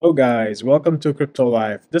Hello guys, welcome to Crypto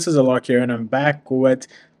Live. This is Alok here and I'm back with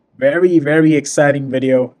very exciting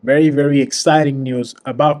video, very exciting news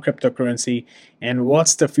about cryptocurrency and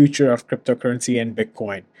what's the future of cryptocurrency and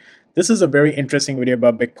Bitcoin. This is a very interesting video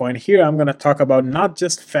about Bitcoin. Here I'm going to talk about not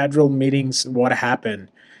just federal meetings, what happened,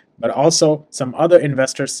 but also some other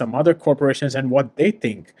investors, some other corporations and what they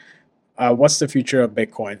think what's the future of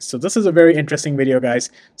Bitcoin. So this is a very interesting video,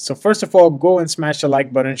 guys. So first of all, go and smash the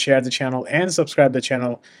like button, share the channel, and subscribe the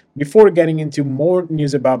channel. Before getting into more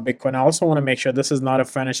news about Bitcoin, I also want to make sure this is not a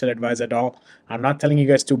financial advice at all. I'm not telling you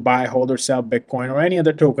guys to buy, hold, or sell Bitcoin or any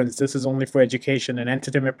other tokens. This is only for education and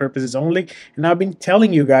entertainment purposes only. And I've been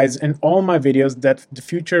telling you guys in all my videos that the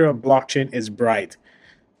future of blockchain is bright.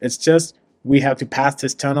 It's just we have to pass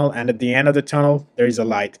this tunnel, and at the end of the tunnel, there is a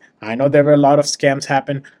light. I know there were a lot of scams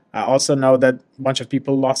happen. I also know that a bunch of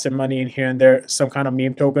people lost their money in here and there, some kind of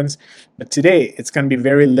meme tokens. But today, it's going to be a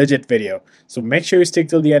very legit video. So make sure you stick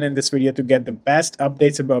till the end in this video to get the best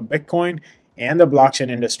updates about Bitcoin and the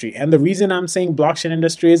blockchain industry. And the reason I'm saying blockchain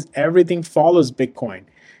industry is everything follows Bitcoin.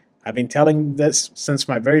 I've been telling this since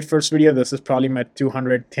my very first video. This is probably my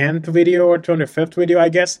 210th video or 205th video, I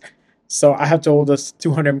guess. So I have told this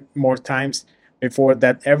 200 more times before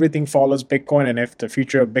that everything follows Bitcoin. And if the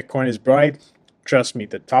future of Bitcoin is bright, trust me,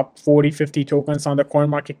 the top 40, 50 tokens on the coin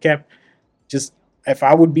market cap, just if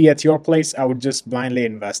I would be at your place, I would just blindly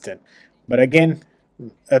invest in. But again,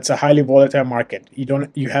 it's a highly volatile market.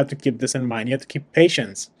 You have to keep this in mind. You have to keep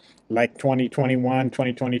patience. Like 2021,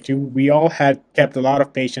 2022, we all had kept a lot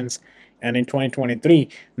of patience. And in 2023,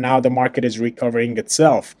 now the market is recovering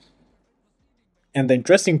itself. And the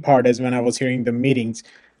interesting part is when I was hearing the meetings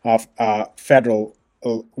of federal,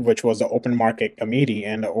 which was the open market committee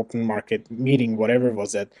and the open market meeting, whatever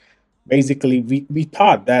was it, basically we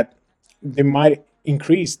thought that they might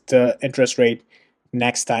increase the interest rate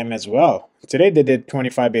next time as well. Today they did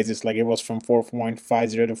 25 basis, like it was from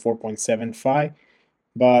 4.50 to 4.75.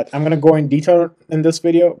 But I'm going to go in detail in this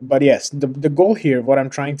video. But yes, the goal here, what I'm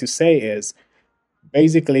trying to say is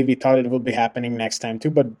basically we thought it would be happening next time too,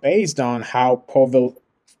 but based on how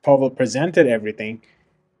Powell presented everything,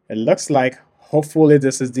 it looks like hopefully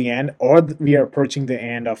this is the end, or we are approaching the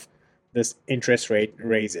end of this interest rate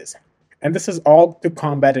raises, and this is all to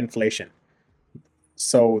combat inflation.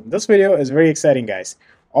 So this video is very exciting, guys.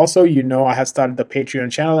 Also, I have started the Patreon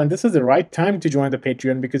channel, and this is the right time to join the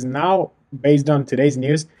Patreon because now, based on today's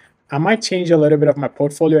news, I might change a little bit of my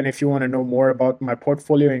portfolio. And if you want to know more about my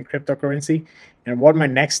portfolio in cryptocurrency and what my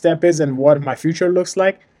next step is and what my future looks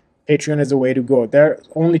like, Patreon is the way to go. There are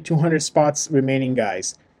only 200 spots remaining,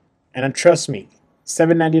 guys. And trust me,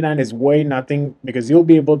 $7.99 is way nothing because you'll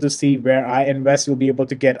be able to see where I invest. You'll be able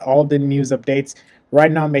to get all the news updates. Right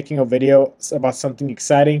now, I'm making a video about something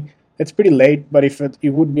exciting. It's pretty late, but if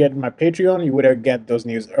you would be at my Patreon, you would have get those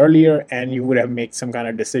news earlier and you would have made some kind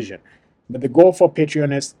of decision. But the goal for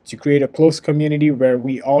Patreon is to create a close community where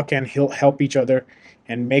we all can help each other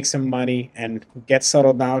and make some money and get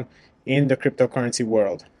settled down in the cryptocurrency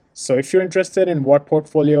world. So if you're interested in what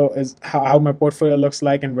portfolio is, how my portfolio looks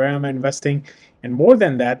like and where I'm investing, and more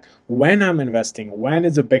than that, when I'm investing, when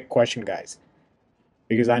is a big question, guys.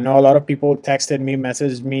 Because I know a lot of people texted me,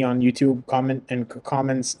 messaged me on YouTube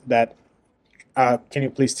comments that can you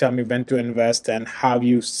please tell me when to invest and how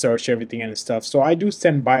you search everything and stuff. So I do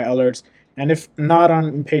send buy alerts, and if not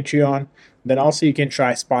on Patreon, then also you can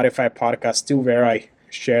try Spotify podcast too, where I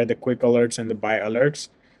share the quick alerts and the buy alerts.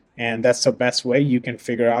 And that's the best way you can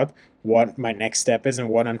figure out what my next step is and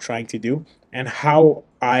what I'm trying to do and how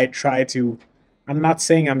I try to. I'm not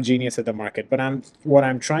saying I'm genius at the market, but what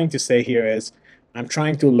I'm trying to say here is I'm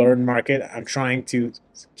trying to learn market. I'm trying to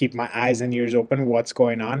keep my eyes and ears open what's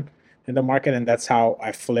going on in the market, and that's how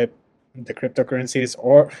I flip the cryptocurrencies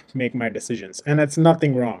or make my decisions. And that's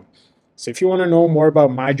nothing wrong. So if you want to know more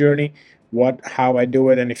about my journey, how I do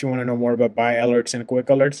it, and if you want to know more about buy alerts and quick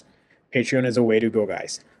alerts, Patreon is a way to go,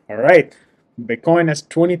 guys. All right. Bitcoin is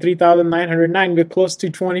 23,909. We're close to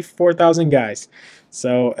 24,000, guys.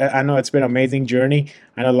 So I know it's been an amazing journey.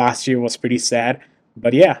 I know last year was pretty sad.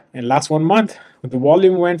 But yeah, in last 1 month, the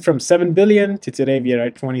volume went from 7 billion to today we are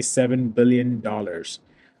at $27 billion.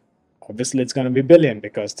 Obviously, it's going to be billion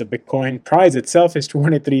because the Bitcoin price itself is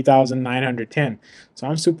 23,910. So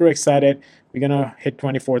I'm super excited. We're going to hit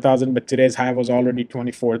 24,000, but today's high was already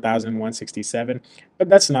 24,167. But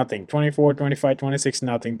that's nothing. 24, 25, 26,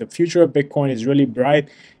 nothing. The future of Bitcoin is really bright,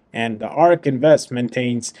 and the ARK Invest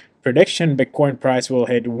maintains prediction Bitcoin price will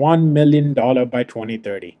hit $1 million by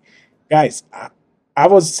 2030. Guys, I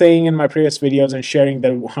was saying in my previous videos and sharing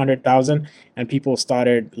the 100,000, and people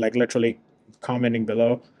started like literally commenting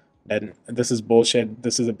below and this is bullshit.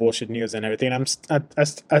 This is a bullshit news and everything.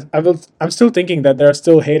 I'm still thinking that there are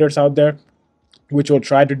still haters out there which will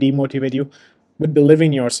try to demotivate you. But believe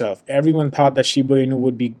in yourself. Everyone thought that Shiba Inu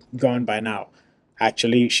would be gone by now.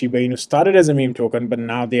 Actually, Shiba Inu started as a meme token, but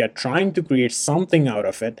now they are trying to create something out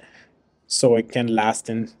of it so it can last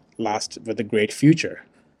with a great future.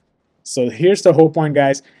 So here's the whole point,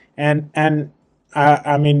 guys.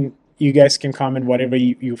 I mean, you guys can comment whatever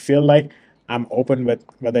you feel like. I'm open with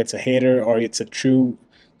whether it's a hater or it's a true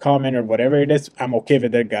comment or whatever it is. I'm okay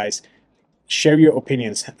with it, guys. Share your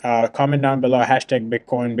opinions. Comment down below. Hashtag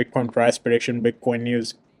Bitcoin, Bitcoin price prediction, Bitcoin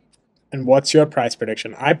news, and what's your price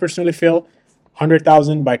prediction? I personally feel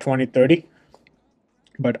 100,000 by 2030,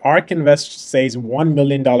 but ARK Invest says $1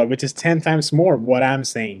 million, which is 10 times more what I'm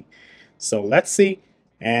saying. So let's see.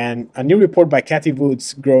 And a new report by Cathy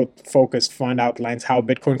Wood's growth focused fund outlines how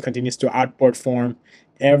Bitcoin continues to outperform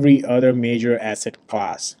every other major asset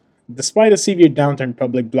class. Despite a severe downturn,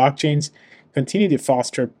 public blockchains continue to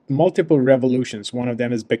foster multiple revolutions. One of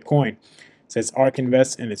them is Bitcoin, says ARK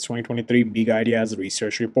Invest in its 2023 Big Ideas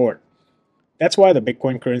Research Report. That's why the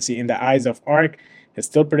Bitcoin currency, in the eyes of ARK, is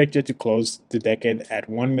still predicted to close the decade at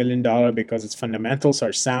 $1 million because its fundamentals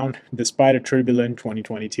are sound despite a turbulent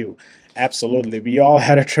 2022. Absolutely. We all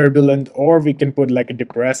had a turbulent, or we can put like a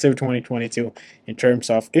depressive 2022 in terms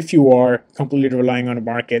of if you are completely relying on a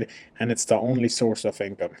market and it's the only source of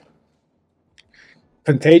income.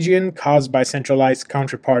 Contagion caused by centralized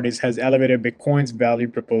counterparties has elevated Bitcoin's value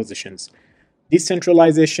propositions.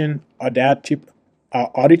 Decentralization,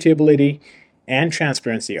 auditability, and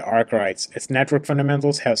transparency, ARK writes, its network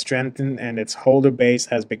fundamentals have strengthened and its holder base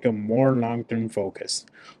has become more long-term focused.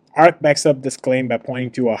 ARK backs up this claim by pointing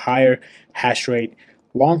to a higher hash rate,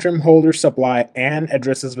 long-term holder supply, and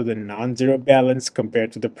addresses with a non-zero balance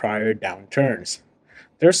compared to the prior downturns.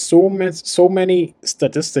 There's so many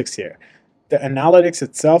statistics here. The analytics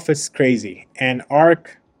itself is crazy, and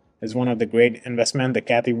ARK is one of the great investment. The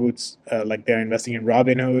Cathy Woods, like they're investing in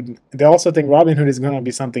Robinhood. They also think Robinhood is going to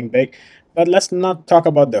be something big, but let's not talk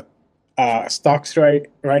about the stocks right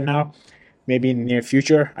now. Maybe in the near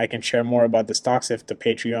future, I can share more about the stocks if the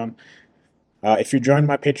Patreon. If you join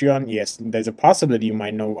my Patreon, yes, there's a possibility you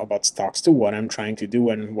might know about stocks too, what I'm trying to do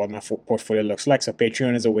and what my portfolio looks like. So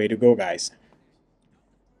Patreon is a way to go, guys.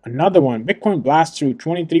 Another one, Bitcoin blasts through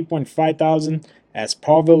 23.5 thousand as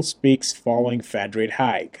Powell speaks following Fed rate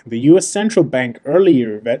hike. The U.S. Central Bank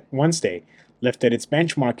earlier Wednesday lifted its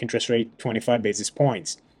benchmark interest rate 25 basis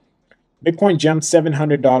points. Bitcoin jumped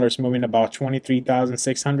 $700, moving about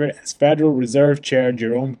 23,600 as Federal Reserve Chair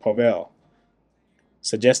Jerome Powell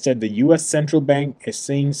suggested the U.S. Central Bank is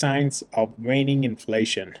seeing signs of waning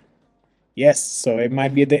inflation. Yes, so it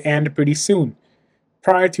might be at the end pretty soon.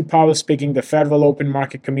 Prior to Powell speaking, the Federal Open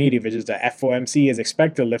Market Committee, which is the FOMC, is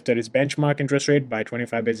expected to lift its benchmark interest rate by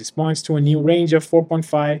 25 basis points to a new range of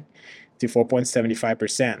 4.5 to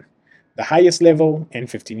 4.75%, the highest level in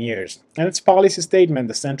 15 years. In its policy statement,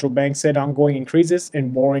 the central bank said ongoing increases in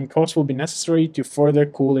borrowing costs will be necessary to further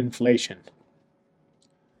cool inflation.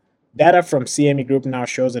 Data from CME Group now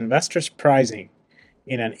shows investors pricing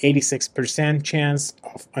in an 86% chance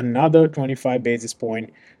of another 25 basis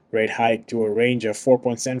point rate hike to a range of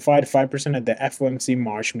 4.75 to 5% at the FOMC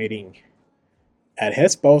March meeting. At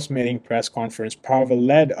his post-meeting press conference, Powell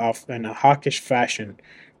led off in a hawkish fashion,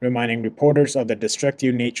 reminding reporters of the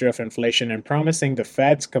destructive nature of inflation and promising the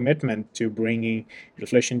Fed's commitment to bringing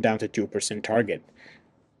inflation down to 2% target.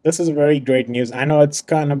 This is very great news. I know it's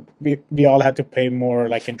kind of, we all have to pay more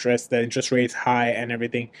like interest, the interest rate's high and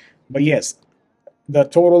everything. But yes, the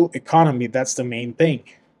total economy, that's the main thing.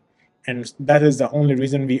 And that is the only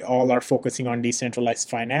reason we all are focusing on decentralized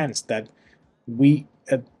finance, that we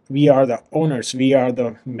are the owners, we are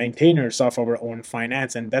the maintainers of our own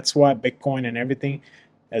finance. And that's why Bitcoin and everything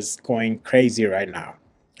is going crazy right now.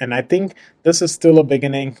 And I think this is still a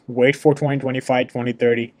beginning. Wait for 2025,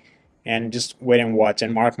 2030, and just wait and watch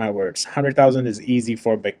and mark my words. 100,000 is easy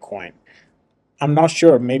for Bitcoin. I'm not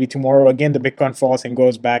sure. Maybe tomorrow again the Bitcoin falls and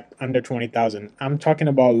goes back under 20,000. I'm talking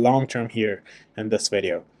about long term here in this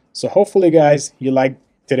video. So hopefully, guys, you like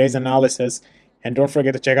today's analysis. And don't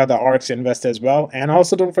forget to check out the ARK Invest as well. And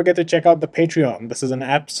also don't forget to check out the Patreon. This is an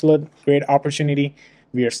absolute great opportunity.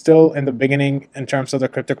 We are still in the beginning in terms of the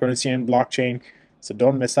cryptocurrency and blockchain. So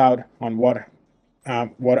don't miss out on what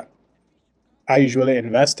I usually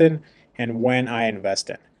invest in and when I invest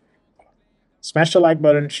in. Smash the like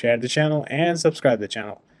button, share the channel, and subscribe to the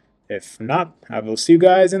channel. If not, I will see you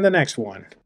guys in the next one.